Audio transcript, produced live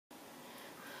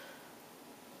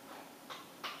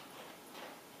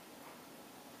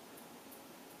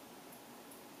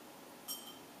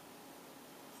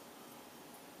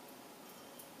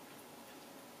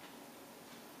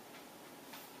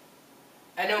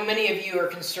I know many of you are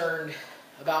concerned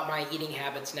about my eating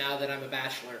habits now that I'm a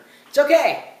bachelor. It's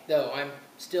okay, though. I'm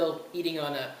still eating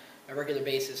on a regular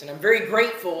basis. And I'm very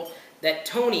grateful that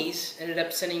Tony's ended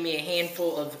up sending me a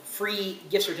handful of free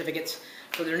gift certificates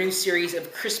for their new series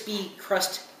of crispy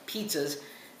crust pizzas.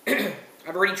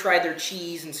 I've already tried their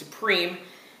cheese and supreme,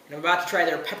 and I'm about to try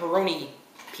their pepperoni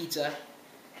pizza.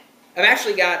 I've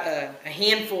actually got a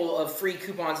handful of free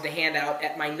coupons to hand out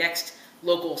at my next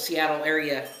local Seattle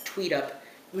area tweet up,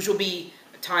 which will be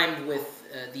timed with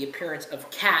the appearance of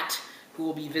Kat, who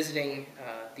will be visiting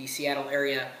the Seattle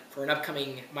area for an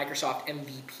upcoming Microsoft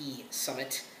MVP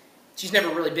Summit. She's never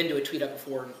really been to a tweet up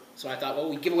before, so I thought, well,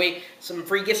 we'd give away some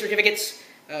free gift certificates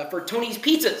for Tony's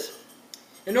Pizzas.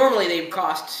 And normally they would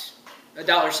cost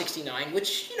 $1.69,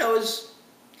 which, you know, is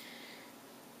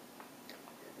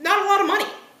not a lot of money,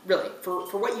 really,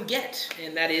 for what you get.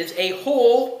 And that is a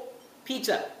whole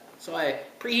pizza. So I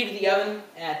preheated the oven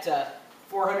at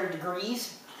 400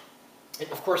 degrees.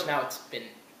 And of course, now it's been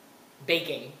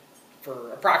baking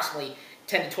for approximately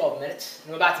 10 to 12 minutes.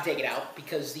 And I'm about to take it out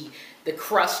because the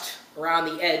crust around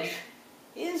the edge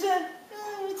is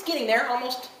it's getting there,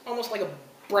 almost like a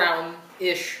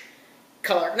brown-ish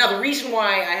color. Now, the reason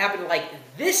why I happen to like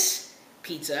this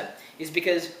pizza is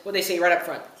because what they say right up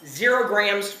front, 0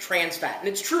 grams trans fat. And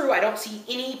it's true, I don't see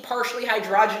any partially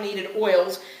hydrogenated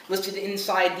oils listed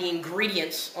inside the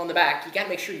ingredients on the back. You gotta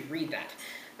make sure you read that.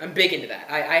 I'm big into that.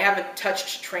 I haven't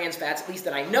touched trans fats, at least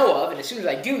that I know of, and as soon as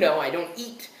I do know, I don't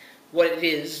eat what it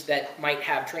is that might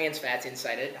have trans fats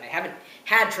inside it. I haven't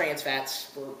had trans fats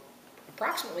for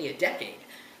approximately a decade.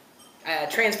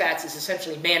 Trans fats is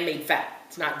essentially man-made fat.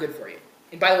 It's not good for you.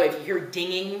 And by the way, if you hear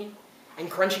dinging and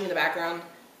crunching in the background,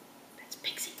 that's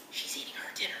Pixie. She's eating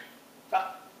her dinner.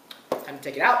 Well, time to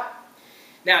take it out.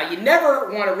 Now, you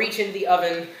never want to reach into the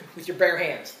oven with your bare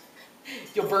hands.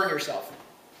 You'll burn yourself.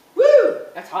 Woo!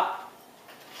 That's hot.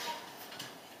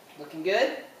 Looking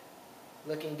good?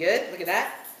 Looking good? Look at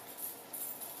that.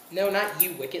 No, not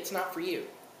you, Wicket. It's not for you.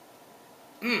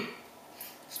 Mmm.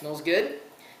 Smells good.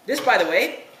 This, by the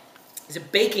way, is a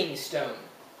baking stone.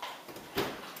 I'm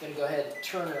going to go ahead and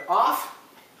turn it off.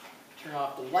 Turn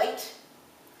off the light.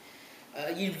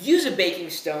 You use a baking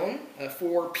stone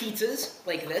for pizzas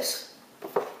like this,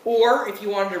 or if you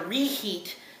wanted to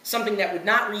reheat something that would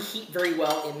not reheat very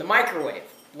well in the microwave,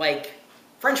 like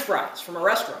French fries from a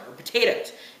restaurant or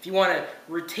potatoes. If you want to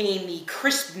retain the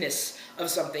crispness of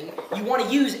something, you want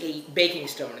to use a baking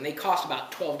stone, and they cost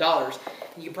about $12.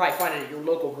 You can probably find it at your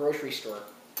local grocery store.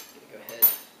 Go ahead.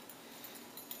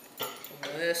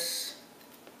 Some of this.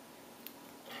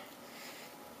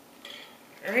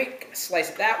 All right, gonna slice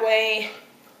it that way,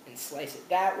 and slice it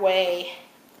that way.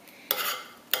 Look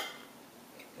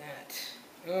at that.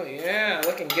 Oh yeah,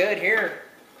 looking good here.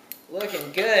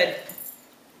 Looking good.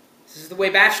 This is the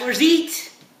way bachelors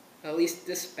eat. At least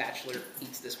this bachelor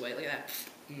eats this way. Look at that.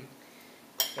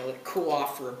 Gonna let it cool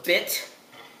off for a bit.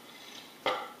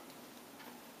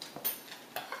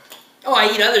 Oh,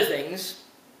 I eat other things,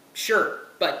 sure,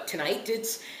 but tonight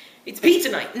it's pizza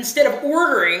night. Instead of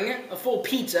ordering a full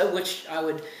pizza, which I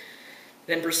would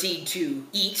then proceed to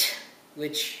eat,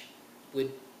 which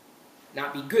would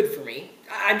not be good for me,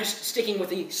 I'm just sticking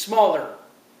with a smaller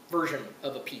version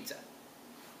of a pizza.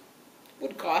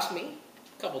 Would cost me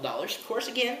a couple dollars. Of course,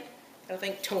 again, I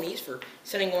thank Tony's for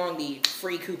sending along the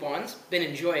free coupons. Been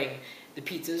enjoying the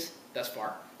pizzas thus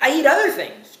far. I eat other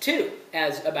things, too,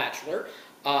 as a bachelor.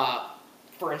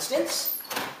 For instance,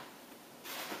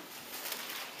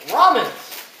 ramen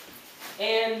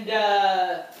and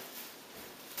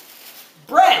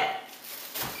bread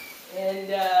and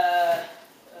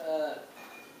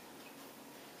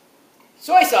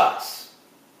soy sauce.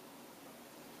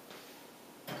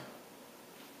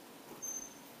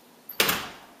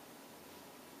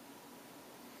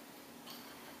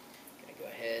 Gonna go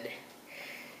ahead,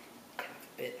 cut off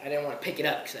a bit. I didn't want to pick it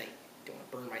up because I don't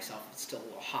want to burn myself. It's still a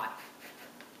little hot.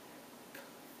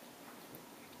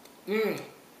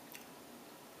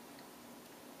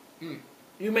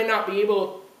 You may not be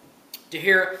able to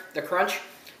hear the crunch,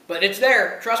 but it's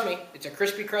there. Trust me, it's a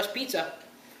crispy crust pizza.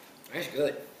 It's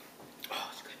good. Oh,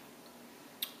 it's good.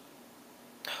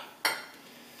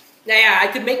 Now, yeah, I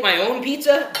could make my own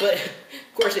pizza, but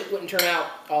of course it wouldn't turn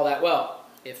out all that well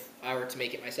if I were to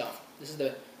make it myself. This is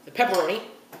the pepperoni,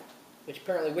 which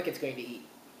apparently Wicket's going to eat.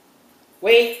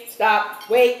 Wait, stop,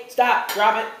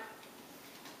 drop it.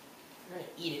 I'm going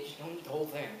to eat it, just don't eat the whole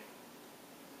thing.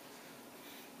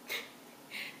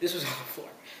 This was on the floor.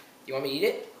 You want me to eat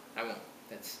it? I won't.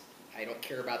 I don't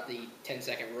care about the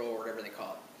 10-second rule or whatever they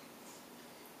call it.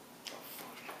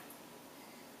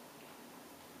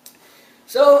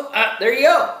 So, there you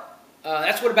go.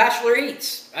 That's what a bachelor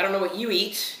eats. I don't know what you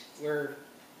eat where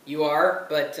you are,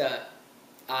 but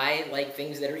I like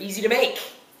things that are easy to make,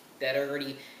 that are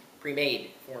already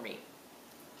pre-made for me.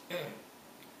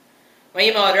 My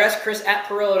email address,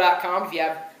 chris@pirillo.com. If you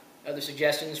have other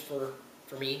suggestions for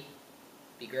me,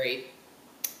 be great.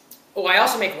 Oh, I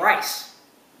also make rice.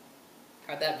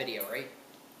 Got that video, right?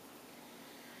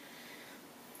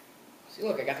 See,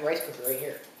 look, I got the rice cooker right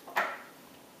here.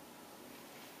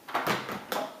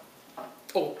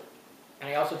 Oh, and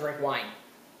I also drink wine.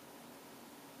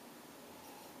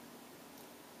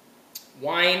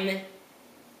 Wine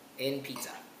and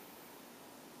pizza.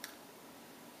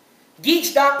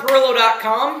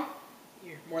 Geeks.pirillo.com.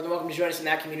 You're more than welcome to join us in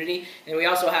that community. And we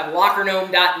also have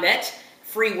lockergnome.net,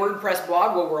 free WordPress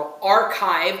blog where we'll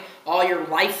archive all your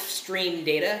live stream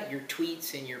data, your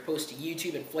tweets and your posts to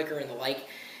YouTube and Flickr and the like.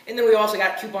 And then we also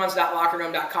got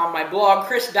coupons.lockergnome.com, my blog,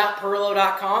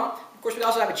 chris.pirillo.com. Of course, we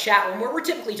also have a chat room where we're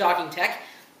typically talking tech,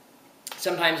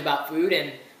 sometimes about food,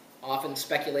 and often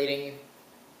speculating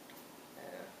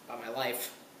about my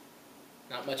life.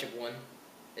 Not much of one,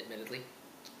 admittedly.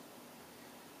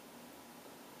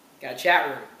 Got a chat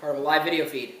room, part of a live video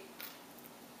feed.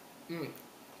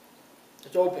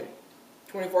 It's open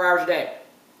 24 hours a day,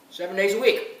 7 days a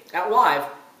week, at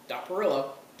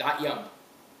live.pirillo.yum.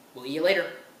 We'll see you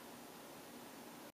later.